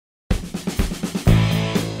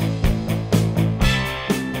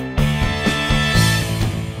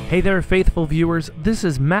Hey there, faithful viewers. This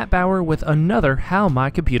is Matt Bauer with another How My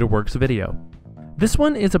Computer Works video. This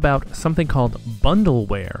one is about something called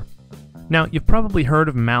Bundleware. Now, you've probably heard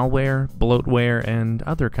of malware, bloatware, and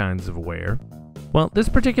other kinds of ware. Well, this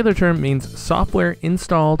particular term means software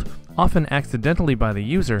installed, often accidentally by the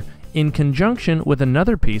user, in conjunction with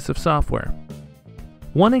another piece of software.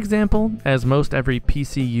 One example, as most every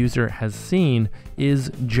PC user has seen,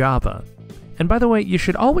 is Java. And by the way, you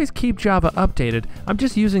should always keep Java updated. I'm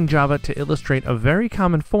just using Java to illustrate a very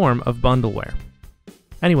common form of bundleware.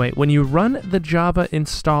 Anyway, when you run the Java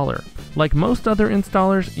installer, like most other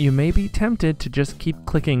installers, you may be tempted to just keep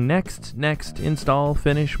clicking next, next, install,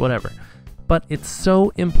 finish, whatever. But it's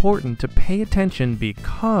so important to pay attention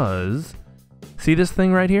because, see this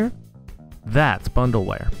thing right here? That's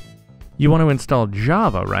bundleware. You want to install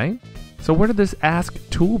Java, right? So where did this Ask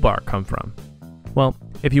toolbar come from? Well,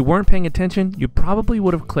 if you weren't paying attention, you probably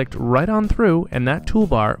would have clicked right on through and that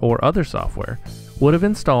toolbar or other software would have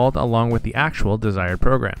installed along with the actual desired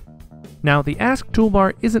program. Now, the Ask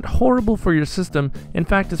toolbar isn't horrible for your system. In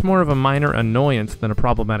fact, it's more of a minor annoyance than a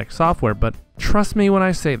problematic software, but trust me when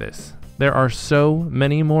I say this, there are so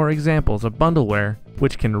many more examples of bundleware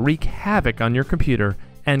which can wreak havoc on your computer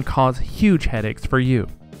and cause huge headaches for you.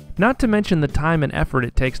 Not to mention the time and effort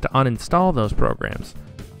it takes to uninstall those programs.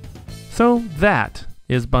 So that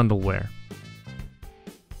is bundleware.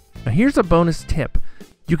 Now here's a bonus tip.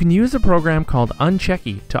 You can use a program called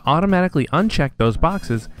Unchecky to automatically uncheck those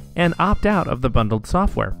boxes and opt out of the bundled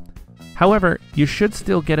software. However, you should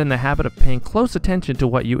still get in the habit of paying close attention to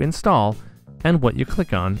what you install and what you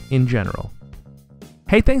click on in general.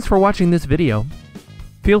 Hey, thanks for watching this video.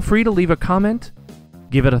 Feel free to leave a comment,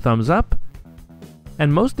 give it a thumbs up,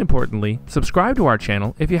 and most importantly, subscribe to our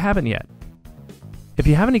channel if you haven't yet. If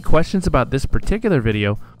you have any questions about this particular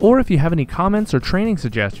video, or if you have any comments or training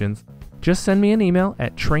suggestions, just send me an email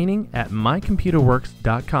at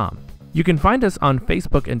training@mycomputerworks.com. You can find us on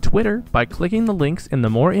Facebook and Twitter by clicking the links in the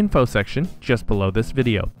More Info section just below this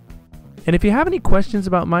video. And if you have any questions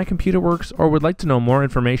about My Computer Works or would like to know more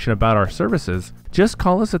information about our services, just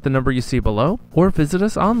call us at the number you see below or visit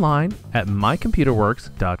us online at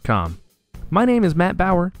mycomputerworks.com. My name is Matt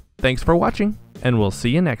Bauer. Thanks for watching, and we'll see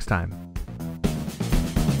you next time.